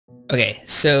Okay,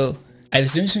 so I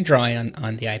was doing some drawing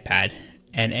on the iPad,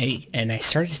 and I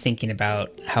started thinking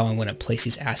about how I'm going to place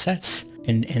these assets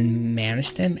and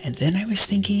manage them, and then I was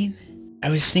thinking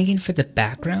for the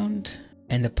background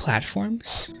and the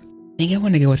platforms, I think I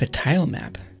want to go with a tile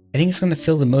map. I think it's going to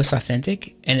feel the most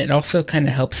authentic, and it also kind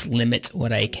of helps limit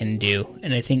what I can do,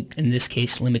 and I think in this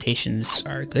case limitations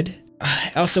are good.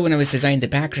 Also, when I was designing the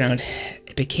background,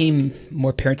 it became more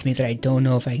apparent to me that I don't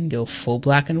know if I can go full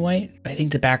black and white. I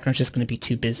think the background's just going to be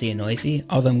too busy and noisy,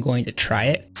 although I'm going to try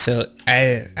it. So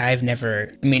I've done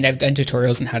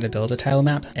tutorials on how to build a tile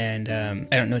map, and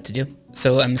I don't know what to do.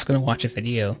 So I'm just going to watch a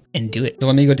video and do it. So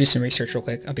let me go do some research real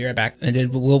quick. I'll be right back, and then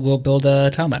we'll build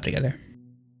a tile map together.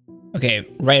 Okay,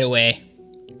 right away,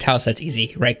 tile set's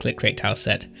easy. Right click, create tile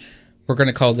set. We're going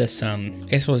to call this, I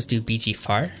guess we'll just do BG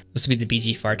Far. This will be the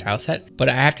BG Far tile set, but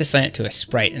I have to assign it to a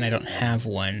sprite and I don't have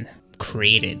one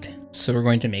created. So we're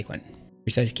going to make one.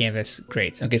 Resize canvas,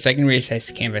 great. Okay, so I can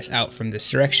resize canvas out from this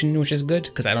direction, which is good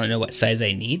because I don't know what size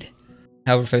I need.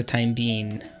 However, for the time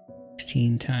being,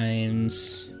 16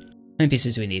 times, how many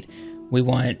pieces do we need? We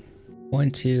want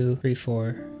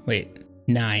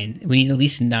 9. We need at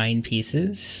least 9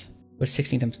 pieces. What's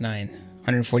 16 times 9?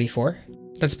 144?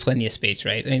 That's plenty of space,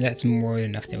 right? I mean, that's more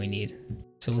than enough that we need.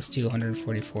 So let's do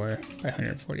 144 by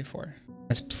 144.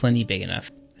 That's plenty big enough.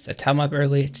 It's a tile map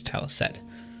early, it's a tile set.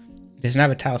 It doesn't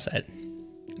have a tile set,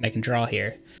 and I can draw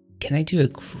here. Can I do a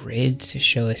grid to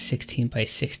show a 16 by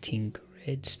 16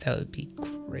 grid? That would be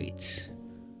great.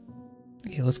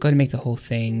 Okay, let's go ahead and make the whole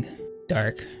thing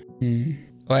dark.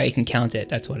 Oh, I can count it.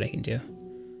 That's what I can do.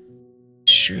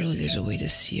 Surely there's a way to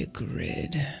see a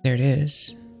grid. There it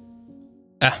is.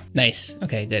 Ah, nice.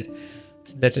 Okay, good.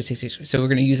 So that's what 16. So we're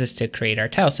going to use this to create our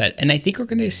tile set. And I think we're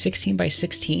going to do 16 by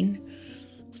 16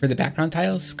 for the background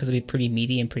tiles because it'll be pretty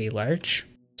meaty and pretty large.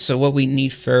 So what we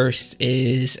need first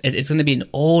is, it's going to be an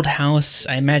old house.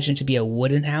 I imagine it to be a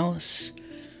wooden house.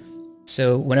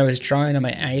 So when I was drawing on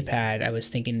my iPad, I was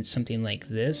thinking something like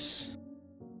this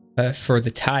for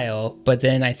the tile, but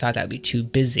then I thought that would be too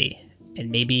busy. And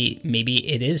maybe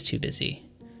it is too busy.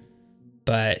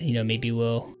 But, you know, maybe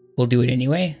we'll do it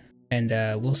anyway, and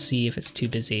we'll see if it's too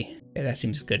busy. Yeah, that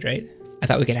seems good, right? I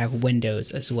thought we could have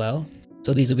windows as well.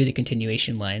 So these will be the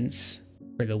continuation lines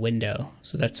for the window.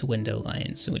 So that's window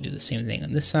lines. So we do the same thing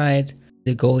on this side.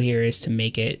 The goal here is to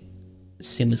make it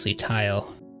seamlessly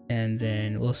tile. And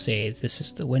then we'll say this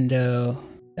is the window.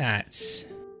 That's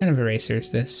kind of erasers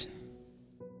this.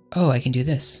 Oh, I can do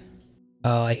this.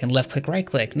 Oh, I can left click, right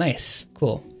click. Nice,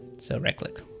 cool. So right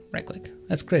click.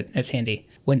 That's good, that's handy.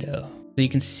 Window. So you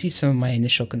can see some of my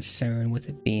initial concern with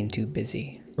it being too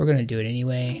busy. We're gonna do it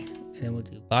anyway, and then we'll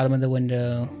do bottom of the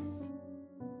window.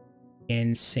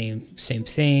 And same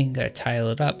thing, gotta tile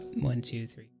it up. 1, 2,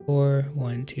 3, 4,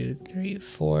 1, 2, 3,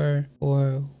 4,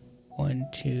 4, 1,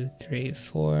 2, 3,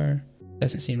 4.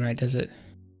 Doesn't seem right, does it?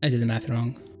 I did the math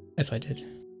wrong. That's what I did.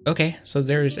 Okay, so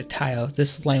there's a tile.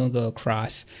 This line will go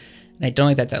across. And I don't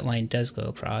like that that line does go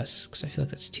across, because I feel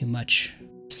like that's too much.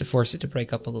 Just to force it to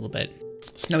break up a little bit.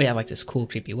 So now we have like this cool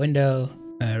creepy window.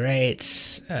 Alright,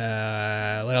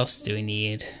 what else do we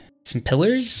need? Some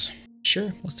pillars?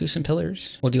 Sure, let's do some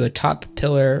pillars. We'll do a top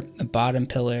pillar, a bottom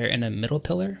pillar, and a middle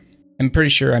pillar. I'm pretty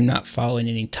sure I'm not following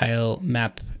any tile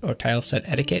map or tile set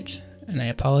etiquette, and I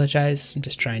apologize. I'm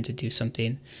just trying to do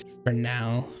something for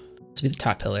now. This will be the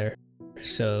top pillar.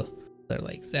 So,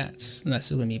 like that. And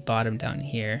that's going to be bottom down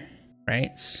here,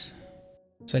 right? So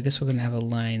I guess we're going to have a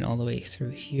line all the way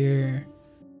through here.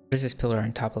 What does this pillar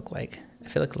on top look like? I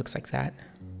feel like it looks like that.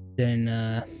 Then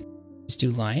just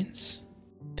do lines.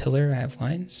 Pillar, I have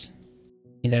lines.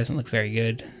 That doesn't look very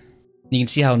good. You can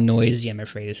see how noisy I'm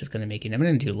afraid this is going to make it. I'm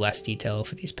going to do less detail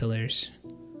for these pillars.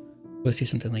 We'll do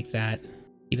something like that.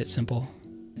 Keep it simple.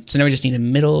 So now we just need a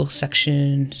middle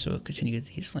section. So we'll continue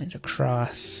these lines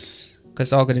across. Because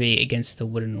it's all going to be against the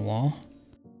wooden wall.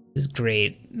 This is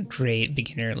great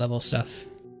beginner level stuff.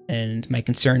 And my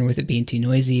concern with it being too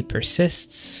noisy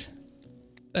persists.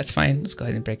 That's fine. Let's go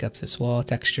ahead and break up this wall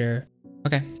texture.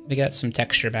 Okay, we got some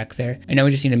texture back there. I know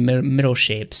we just need a middle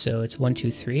shape, so it's 1, 2,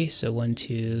 3. So 1,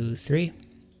 2, 3.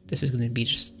 This is going to be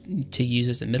just to use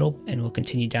as the middle, and we'll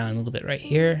continue down a little bit right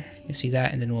here. You see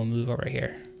that, and then we'll move over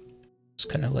here.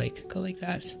 Just kind of like go like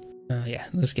that. Yeah,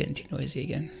 let's get into noisy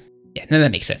again. Yeah, no,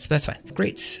 that makes sense, but that's fine.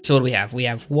 Great. So what do we have? We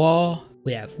have wall,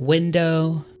 we have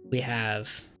window, we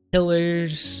have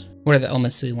pillars. What are the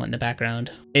elements that we want in the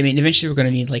background? I mean, eventually we're going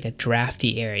to need like a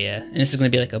drafty area. And this is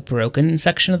going to be like a broken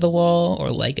section of the wall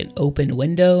or like an open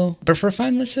window. But for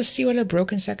fun, let's just see what a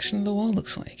broken section of the wall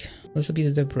looks like. This will be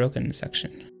the broken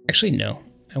section. Actually, no.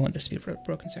 I want this to be a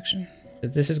broken section. So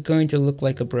this is going to look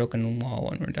like a broken wall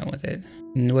when we're done with it.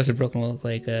 And what's a broken wall look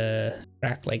like? A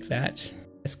crack like that.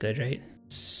 That's good, right?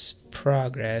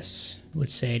 Progress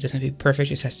would say it doesn't have to be perfect,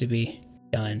 it just has to be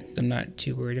done. I'm not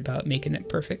too worried about making it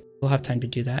perfect. We'll have time to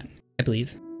do that, I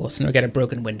believe. Well, so now we got a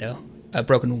broken window, a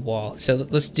broken wall. So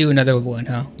let's do another one,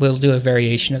 huh? We'll do a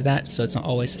variation of that, so it's not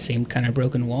always the same kind of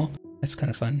broken wall. That's kind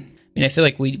of fun. I mean, I feel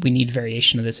like we need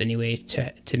variation of this anyway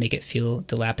to make it feel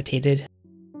dilapidated.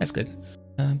 That's good.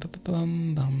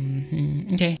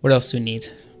 Okay, what else do we need?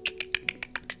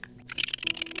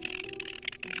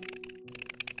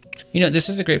 You know, this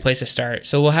is a great place to start.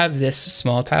 So we'll have this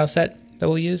small tile set that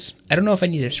we'll use. I don't know if I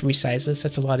need to resize this.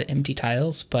 That's a lot of empty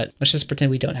tiles, but let's just pretend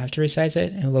we don't have to resize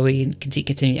it. And we can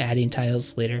continue adding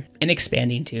tiles later and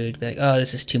expanding too. To be like, oh,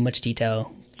 this is too much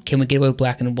detail. Can we get away with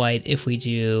black and white if we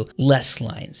do less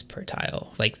lines per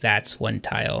tile? Like that's one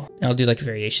tile. And I'll do like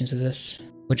variations of this,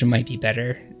 which might be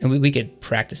better. And we could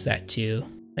practice that too.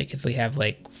 Like if we have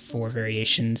like 4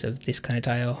 variations of this kind of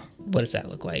tile, what does that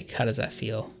look like? How does that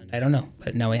feel? I don't know,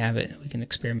 but now we have it. We can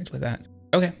experiment with that.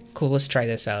 Okay, cool. Let's try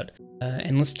this out.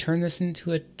 And let's turn this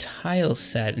into a tile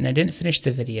set. And I didn't finish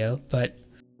the video, but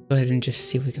go ahead and just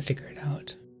see if we can figure it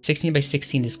out. 16 by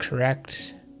 16 is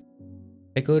correct.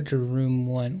 If I go to room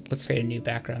 1, let's create a new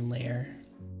background layer.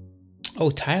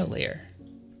 Oh, tile layer.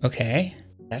 Okay,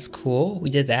 that's cool. We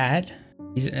did that.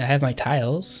 I have my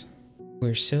tiles.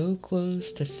 We're so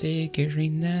close to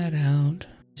figuring that out.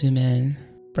 Zoom in.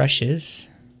 Brushes.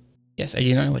 Yes, I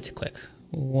do not know what to click.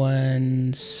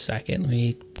 1 second. Let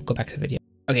me go back to the video.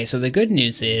 Okay, so the good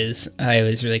news is I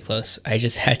was really close. I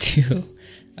just had to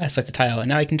select the tile, and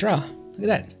now I can draw. Look at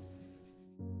that.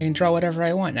 I can draw whatever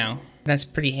I want now. That's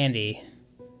pretty handy.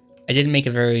 I did make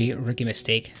a very rookie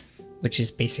mistake, which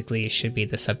is basically should be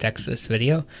the subtext of this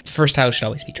video. The first tile should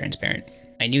always be transparent.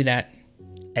 I knew that.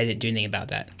 I didn't do anything about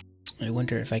that. I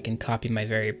wonder if I can copy my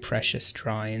very precious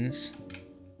drawings.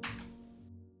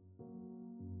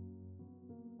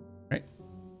 Right.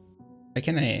 Why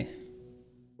can't I?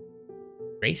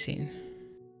 Racing.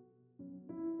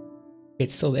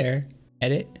 It's still there.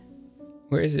 Edit.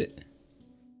 Where is it?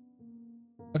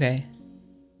 Okay.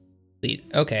 Delete.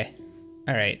 Okay.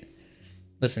 All right.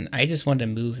 Listen, I just want to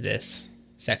move this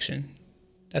section.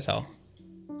 That's all.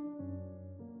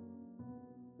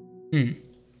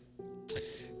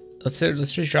 Let's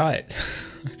just draw it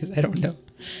because I don't know.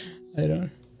 I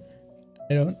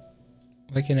don't.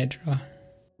 Why can't I draw?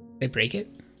 Did I break it?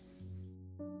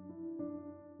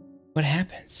 What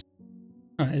happens?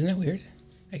 Oh, isn't that weird?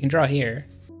 I can draw here.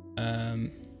 All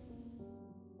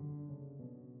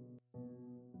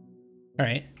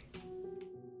right.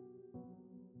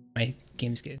 My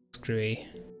games get screwy.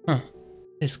 Huh?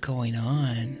 What is going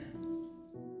on?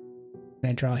 Can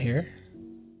I draw here?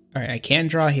 All right, I can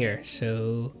draw here.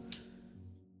 So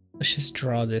let's just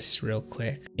draw this real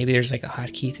quick. Maybe there's like a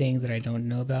hotkey thing that I don't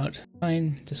know about.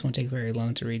 Fine. This won't take very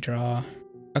long to redraw.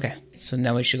 Okay, so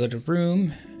now we should go to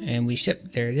room and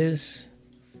there it is.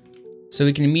 So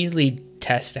we can immediately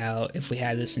test out if we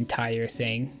had this entire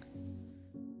thing.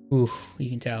 Ooh, you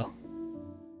can tell.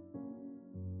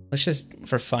 Let's just,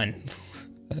 for fun,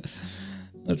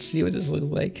 let's see what this looks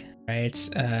like. All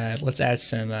right, let's add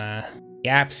some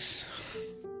gaps,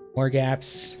 more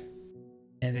gaps,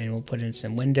 and then we'll put in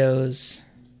some windows.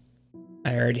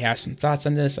 I already have some thoughts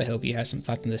on this. I hope you have some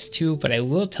thoughts on this too, but I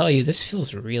will tell you, this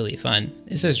feels really fun.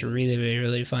 This is really, really,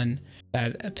 really fun.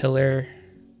 Add a pillar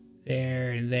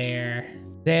there and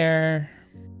there,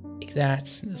 like that,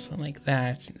 this one like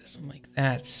that, this one like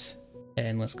that.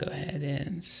 And let's go ahead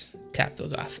and cap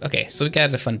those off. Okay, so we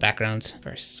got a fun background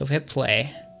first. So if we hit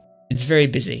play, it's very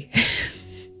busy.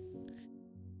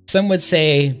 Some would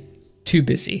say too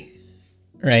busy,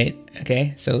 right?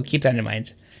 Okay, so keep that in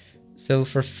mind. So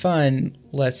for fun,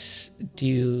 let's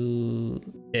do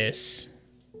this,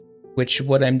 which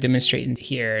what I'm demonstrating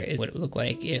here is what it would look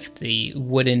like if the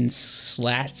wooden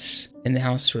slats in the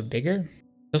house were bigger.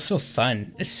 It feels so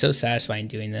fun. It's so satisfying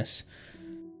doing this.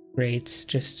 Great,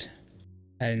 just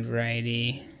add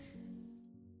variety.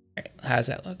 All right, how does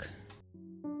that look?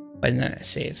 Why didn't that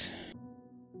save?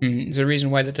 Is there a reason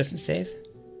why that doesn't save?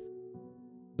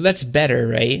 So that's better,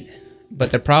 right? But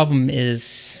the problem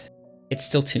is it's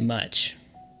still too much.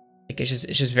 Like it's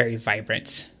just very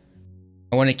vibrant.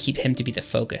 I want to keep him to be the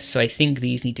focus, so I think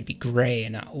these need to be gray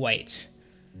and not white.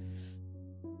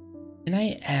 Can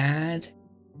I add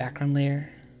background layer?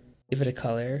 Give it a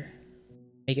color.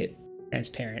 Make it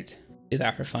transparent. Do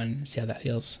that for fun. See how that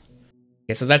feels.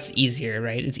 Okay, so that's easier,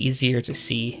 right? It's easier to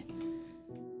see.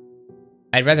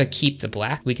 I'd rather keep the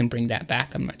black. We can bring that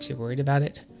back. I'm not too worried about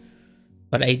it.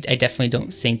 But I definitely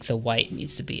don't think the white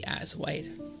needs to be as white.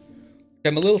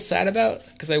 I'm a little sad about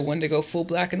because I wanted to go full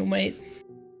black and white.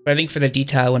 But I think for the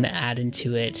detail I want to add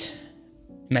into it,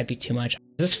 it might be too much.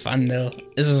 This is fun though.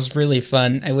 This is really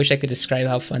fun. I wish I could describe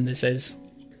how fun this is.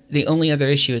 The only other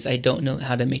issue is I don't know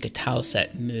how to make a tile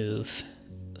set move.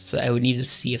 So I would need to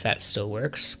see if that still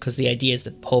works, because the idea is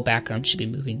the whole background should be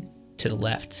moving to the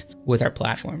left with our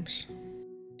platforms.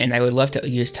 And I would love to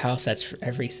use tile sets for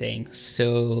everything.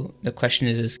 So the question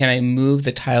is can I move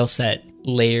the tile set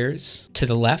layers to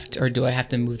the left, or do I have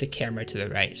to move the camera to the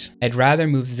right? I'd rather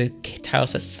move the tile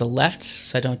sets to the left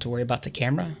so I don't have to worry about the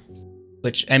camera,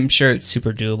 which I'm sure it's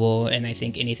super doable, and I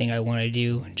think anything I want to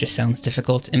do just sounds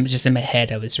difficult. And just in my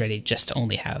head, I was ready just to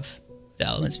only have the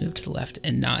elements move to the left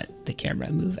and not the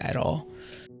camera move at all.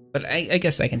 But I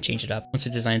guess I can change it up once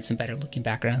I design some better looking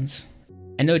backgrounds.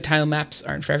 I know tile maps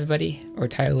aren't for everybody, or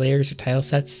tile layers or tile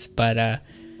sets, but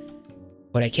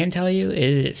what I can tell you, it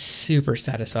is super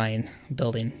satisfying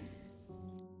building.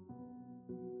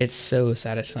 It's so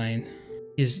satisfying.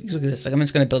 Look at this, like I'm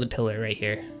just gonna build a pillar right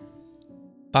here.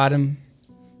 Bottom.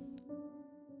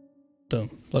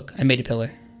 Boom, look, I made a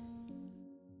pillar.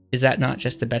 Is that not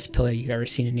just the best pillar you've ever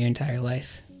seen in your entire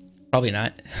life? Probably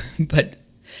not, but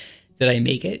did I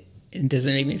make it? And does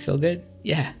it make me feel good?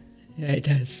 Yeah, it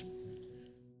does.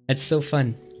 That's so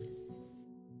fun.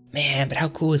 Man, but how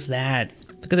cool is that?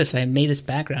 Look at this, I made this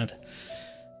background.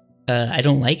 I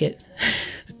don't like it,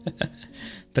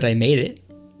 but I made it.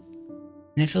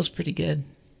 And it feels pretty good.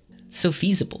 It's so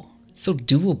feasible, it's so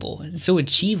doable, it's so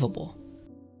achievable.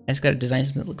 I just gotta design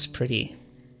something that looks pretty.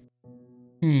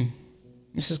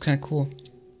 This is kind of cool.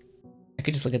 I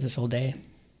could just look at this all day.